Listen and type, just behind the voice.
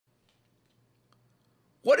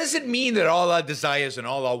What does it mean that all our desires and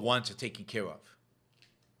all our wants are taken care of?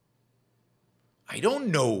 I don't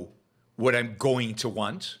know what I'm going to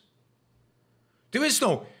want. There is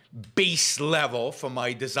no base level for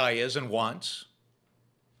my desires and wants.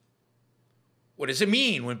 What does it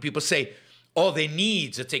mean when people say all their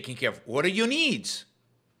needs are taken care of? What are your needs?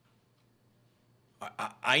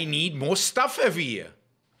 I need more stuff every year.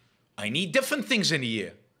 I need different things in a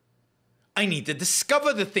year. I need to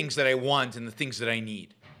discover the things that I want and the things that I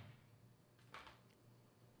need.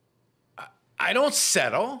 I don't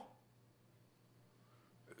settle.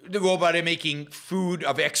 The robot are making food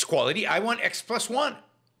of X quality. I want X plus one.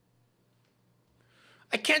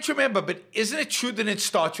 I can't remember, but isn't it true that in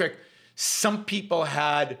Star Trek, some people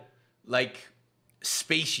had like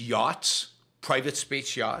space yachts, private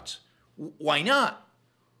space yachts? Why not?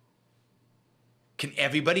 Can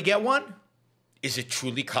everybody get one? Is it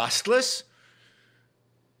truly costless?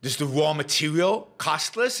 Is the raw material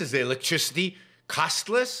costless? Is the electricity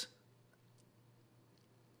costless?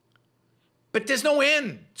 But there's no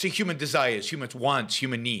end to human desires, human wants,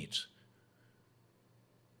 human needs.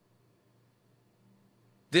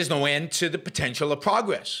 There's no end to the potential of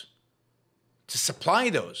progress to supply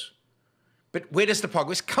those. But where does the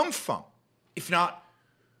progress come from? If not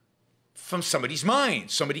from somebody's mind,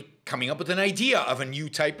 somebody coming up with an idea of a new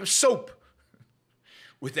type of soap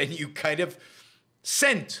with a new kind of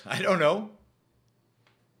scent, I don't know,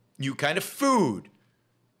 new kind of food.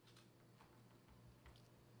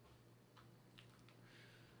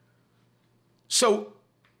 So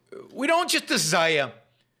we don't just desire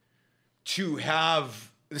to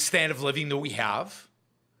have the standard of living that we have,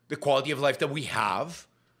 the quality of life that we have.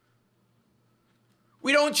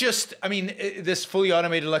 We don't just, I mean, this fully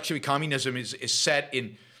automated luxury communism is set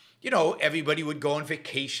in, you know, everybody would go on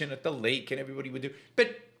vacation at the lake and everybody would do.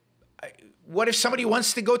 But what if somebody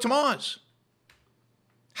wants to go to Mars?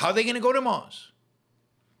 How are they going to go to Mars?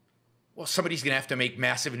 Well, somebody's going to have to make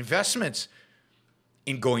massive investments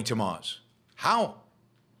in going to Mars. How?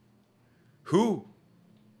 Who?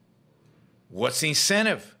 What's the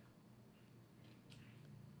incentive?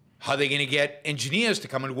 How are they going to get engineers to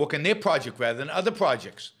come and work on their project rather than other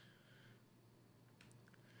projects?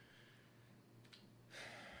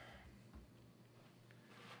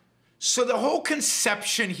 So the whole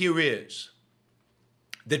conception here is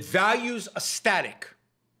that values are static,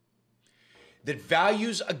 that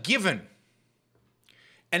values are given,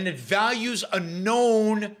 and that values are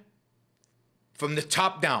known from the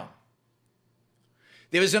top down.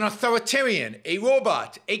 There is an authoritarian, a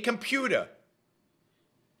robot, a computer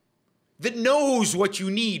that knows what you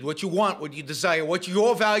need, what you want, what you desire, what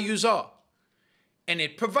your values are. And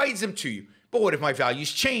it provides them to you. But what if my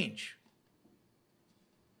values change?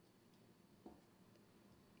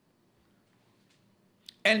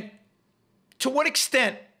 And to what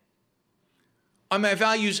extent are my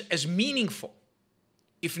values as meaningful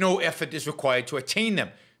if no effort is required to attain them?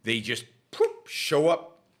 They just poof, show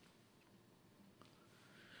up.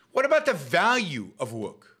 What about the value of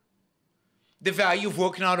work? The value of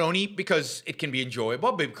work not only because it can be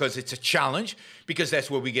enjoyable, but because it's a challenge, because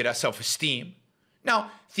that's where we get our self-esteem.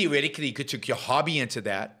 Now, theoretically, you could take your hobby into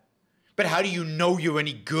that, but how do you know you're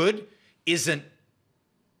any good? Isn't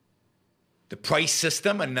the price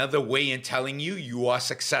system another way in telling you you are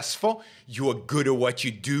successful, you are good at what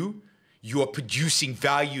you do, you are producing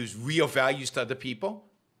values, real values to other people?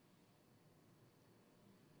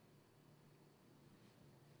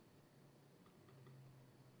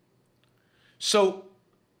 So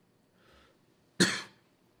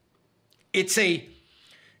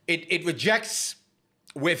it rejects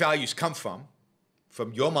where values come from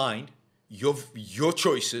your mind, your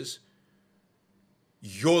choices,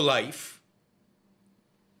 your life.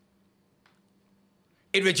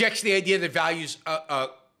 It rejects the idea that values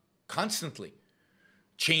are constantly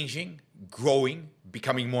changing, growing,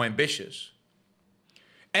 becoming more ambitious.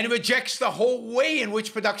 And it rejects the whole way in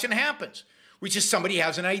which production happens, which is somebody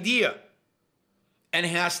has an idea and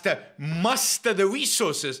has to muster the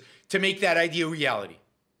resources to make that idea reality.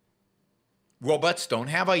 Robots don't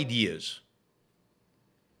have ideas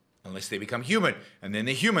unless they become human. And then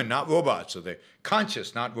they're human, not robots. So they're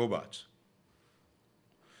conscious, not robots.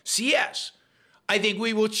 So yes, I think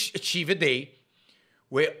we will achieve a day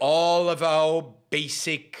where all of our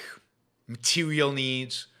basic material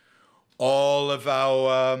needs, all of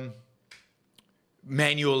our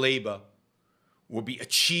manual labor will be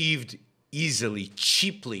achieved easily,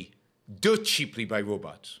 cheaply, dirt cheaply by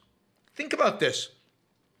robots. Think about this.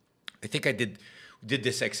 I think I did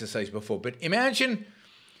this exercise before, but imagine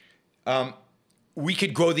we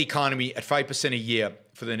could grow the economy at 5% a year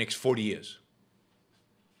for the next 40 years.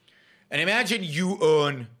 And imagine you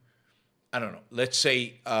earn, I don't know, let's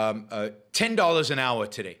say $10 an hour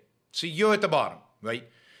today. So you're at the bottom, right?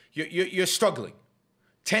 You're struggling.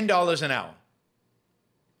 $10 an hour.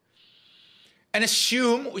 And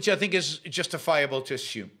assume, which I think is justifiable to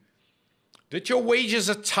assume, that your wages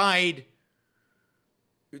are tied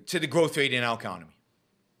to the growth rate in our economy.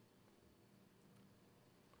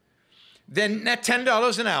 Then that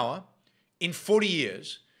 $10 an hour in 40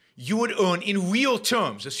 years, you would earn in real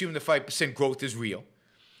terms, assuming the 5% growth is real,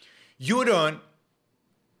 you would earn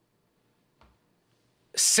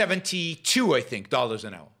 72, I think, dollars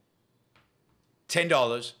an hour.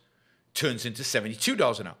 $10 turns into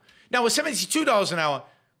 $72 an hour. Now, with $72 an hour,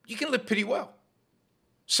 you can live pretty well.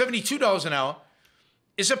 $72 an hour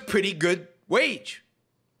is a pretty good wage.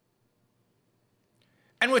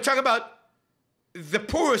 And we're talking about the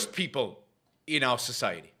poorest people in our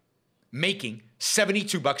society making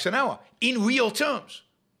 $72 an hour in real terms.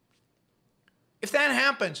 If that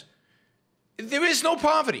happens, there is no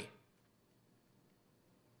poverty.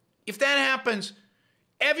 If that happens,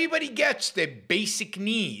 everybody gets their basic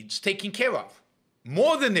needs taken care of.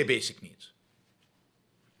 More than their basic needs.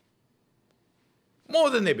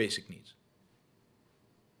 More than their basic needs.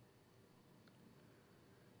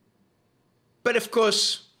 But of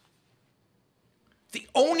course, the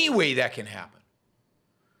only way that can happen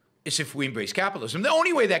is if we embrace capitalism. The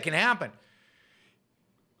only way that can happen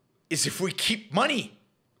is if we keep money,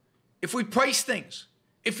 if we price things,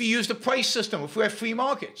 if we use the price system, if we have free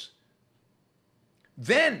markets.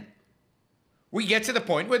 Then we get to the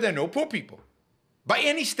point where there are no poor people, by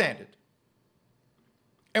any standard.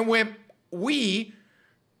 And where we,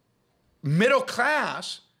 middle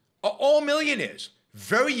class, are all millionaires,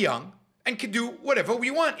 very young, and can do whatever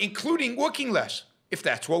we want, including working less, if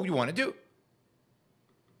that's what we want to do.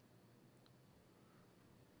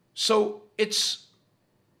 So it's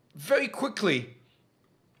very quickly,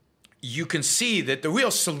 you can see that the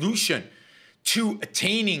real solution to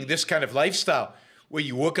attaining this kind of lifestyle, where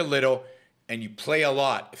you work a little and you play a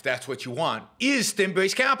lot, if that's what you want, is to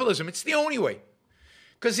embrace capitalism. It's the only way.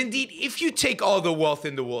 Because indeed, if you take all the wealth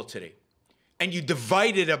in the world today and you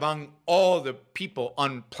divide it among all the people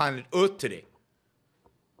on planet Earth today,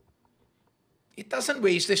 it doesn't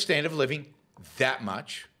raise their standard of living that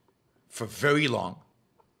much for very long.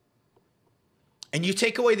 And you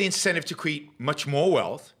take away the incentive to create much more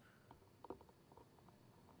wealth.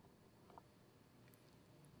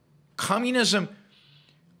 Communism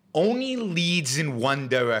only leads in one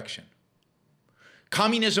direction.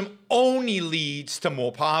 Communism only leads to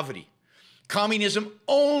more poverty. Communism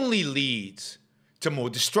only leads to more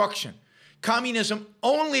destruction. Communism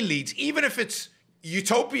only leads, even if it's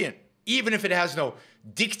utopian, even if it has no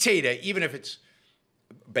dictator, even if it's,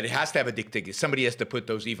 but it has to have a dictator. Somebody has to put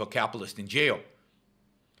those evil capitalists in jail.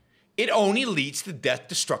 It only leads to death,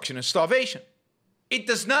 destruction, and starvation. It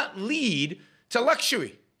does not lead to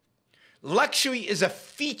luxury. Luxury is a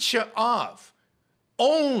feature of,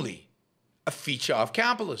 only a feature of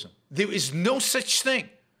capitalism. There is no such thing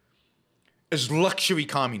as luxury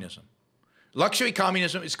communism. Luxury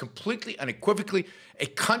communism is completely, unequivocally a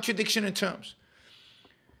contradiction in terms.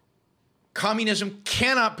 Communism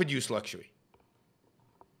cannot produce luxury.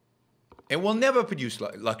 It will never produce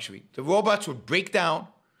luxury. The robots will break down.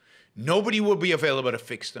 Nobody will be available to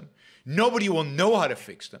fix them. Nobody will know how to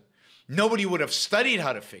fix them. Nobody would have studied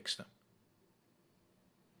how to fix them.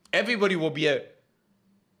 Everybody will be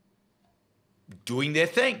doing their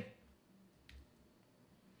thing.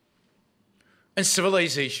 And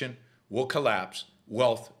civilization will collapse,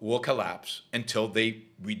 wealth will collapse until they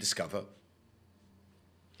rediscover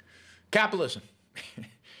capitalism.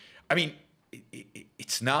 I mean,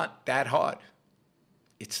 it's not that hard.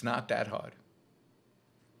 It's not that hard.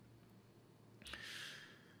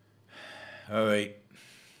 All right.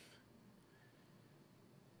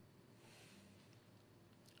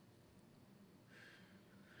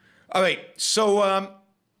 All right, so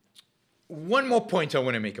one more point I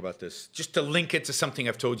want to make about this, just to link it to something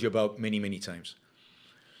I've told you about many, many times.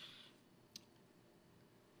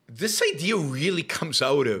 This idea really comes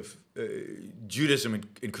out of Judaism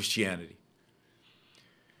and Christianity.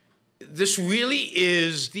 This really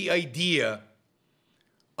is the idea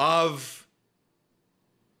of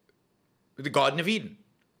the Garden of Eden.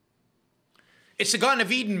 It's the Garden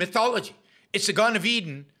of Eden mythology. It's the Garden of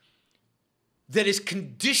Eden that has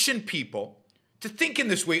conditioned people to think in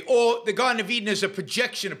this way, or the Garden of Eden is a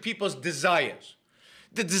projection of people's desires.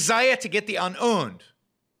 The desire to get the unearned.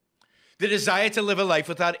 The desire to live a life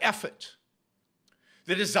without effort.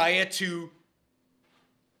 The desire to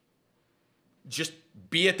just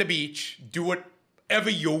be at the beach, do whatever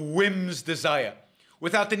your whims desire,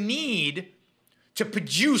 without the need to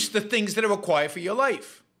produce the things that are required for your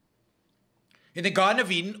life. In the Garden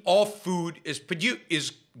of Eden, all food is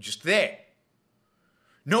just there.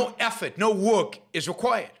 No effort, no work is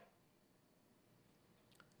required.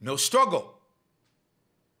 No struggle.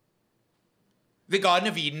 The Garden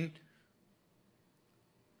of Eden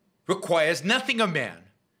requires nothing of man.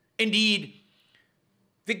 Indeed,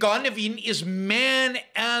 the Garden of Eden is man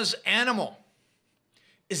as animal,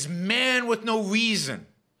 is man with no reason,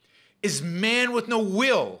 is man with no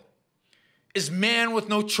will, is man with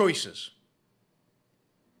no choices.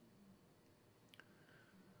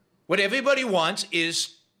 What everybody wants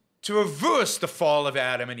is to reverse the fall of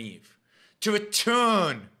Adam and Eve, to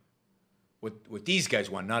return, what these guys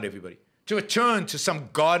want, not everybody, to return to some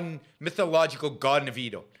mythological Garden of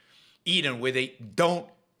Eden, where they don't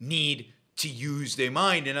need to use their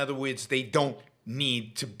mind. In other words, they don't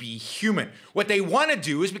need to be human. What they want to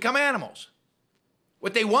do is become animals.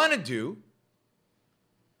 What they want to do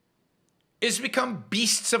is become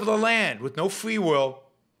beasts of the land with no free will,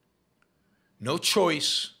 no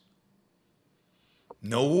choice,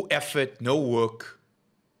 no effort, no work,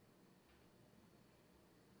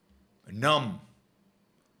 numb,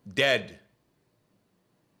 dead.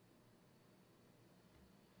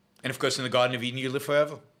 And of course, in the Garden of Eden, you live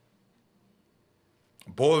forever.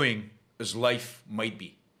 Boring as life might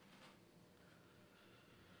be.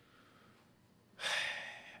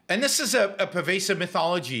 And this is a pervasive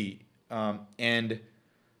mythology and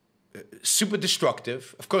super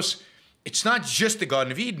destructive. Of course, it's not just the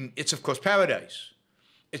Garden of Eden. It's, of course, paradise.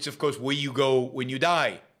 It's, of course, where you go when you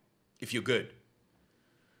die, if you're good.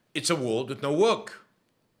 It's a world with no work.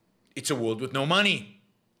 It's a world with no money.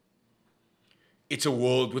 It's a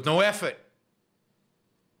world with no effort.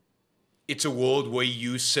 It's a world where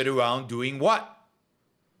you sit around doing what?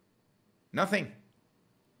 Nothing.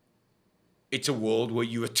 It's a world where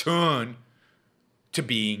you return to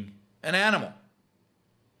being an animal.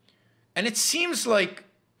 And it seems like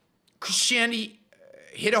Christianity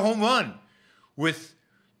hit a home run with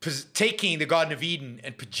taking the Garden of Eden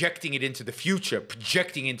and projecting it into the future,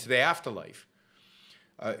 projecting into the afterlife.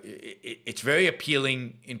 It's very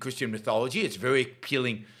appealing in Christian mythology. It's very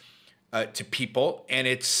appealing to people, and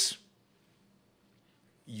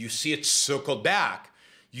you see it circled back.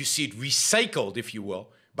 You see it recycled, if you will,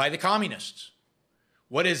 by the communists.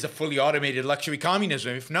 What is the fully automated luxury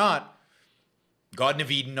communism, if not Garden of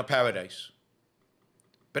Eden or paradise?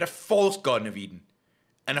 But a false Garden of Eden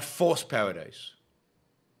and a false paradise.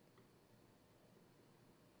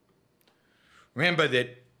 Remember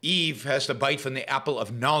that Eve has to bite from the apple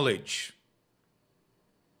of knowledge.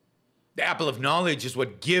 The apple of knowledge is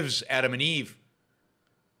what gives Adam and Eve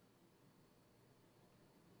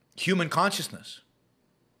human consciousness.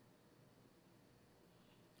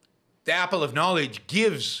 The apple of knowledge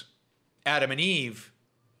gives Adam and Eve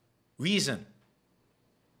reason,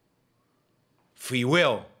 free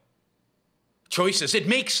will, choices. It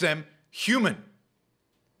makes them human.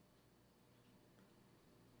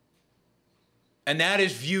 And that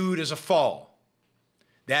is viewed as a fall.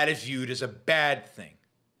 That is viewed as a bad thing.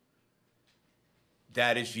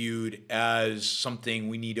 That is viewed as something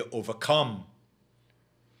we need to overcome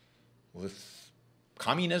with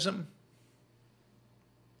communism.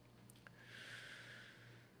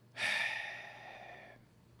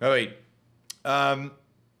 All right.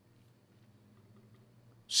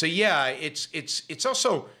 So yeah, it's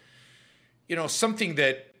also, something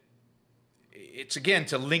that, it's again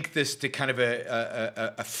to link this to kind of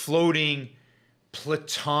a floating,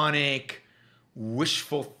 platonic,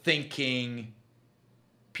 wishful thinking.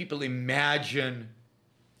 People imagine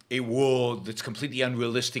a world that's completely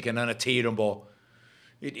unrealistic and unattainable.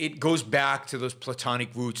 It goes back to those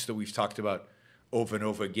platonic roots that we've talked about over and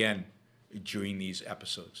over again during these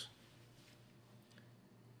episodes.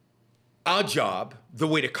 Our job, the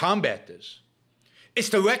way to combat this, is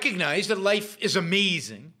to recognize that life is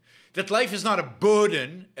amazing, that life is not a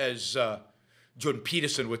burden, as Jordan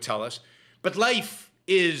Peterson would tell us, but life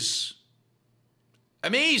is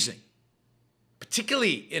amazing,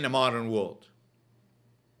 particularly in a modern world.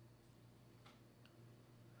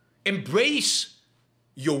 Embrace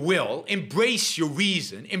your will, embrace your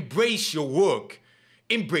reason, embrace your work,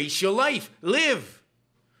 embrace your life, live.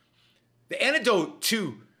 The antidote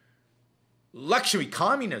to luxury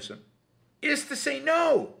communism is to say,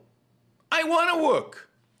 no, I want to work,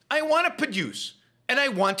 I want to produce, and I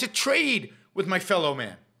want to trade with my fellow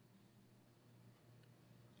man.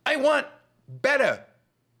 I want better,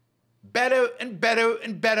 better and better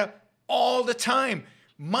and better all the time.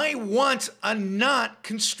 My wants are not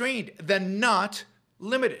constrained. They're not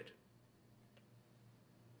limited.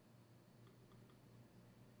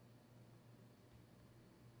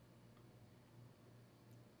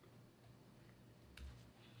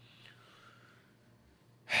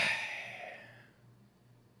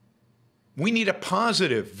 We need a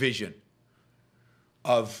positive vision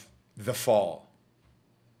of the fall.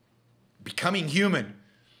 Becoming human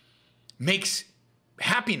makes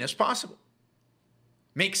happiness possible,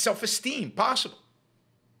 makes self-esteem possible,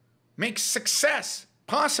 makes success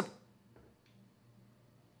possible,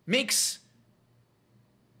 makes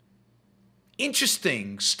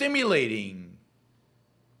interesting, stimulating,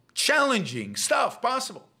 challenging stuff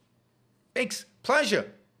possible, makes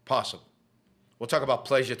pleasure possible. We'll talk about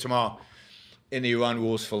pleasure tomorrow in the Yaron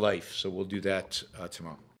Rules for Life, so we'll do that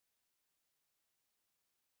tomorrow.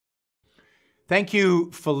 Thank you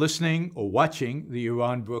for listening or watching the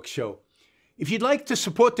Yaron Brook Show. If you'd like to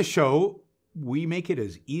support the show, we make it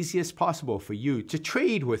as easy as possible for you to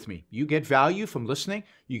trade with me. You get value from listening.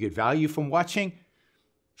 You get value from watching.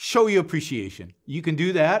 Show your appreciation. You can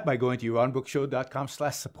do that by going to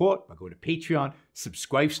yaronbrookshow.com/support, by going to Patreon,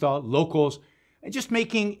 Subscribestar, Locals, and just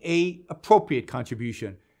making a appropriate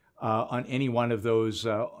contribution on any one of those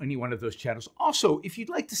channels. Also, if you'd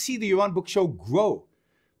like to see the Yaron Brook Show grow,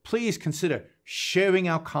 please consider sharing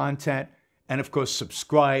our content and, of course,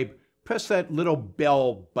 subscribe. Press that little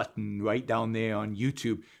bell button right down there on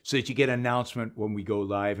YouTube so that you get an announcement when we go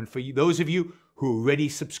live. And for those of you who are already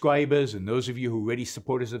subscribers and those of you who are already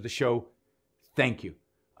supporters of the show, thank you.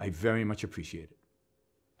 I very much appreciate it.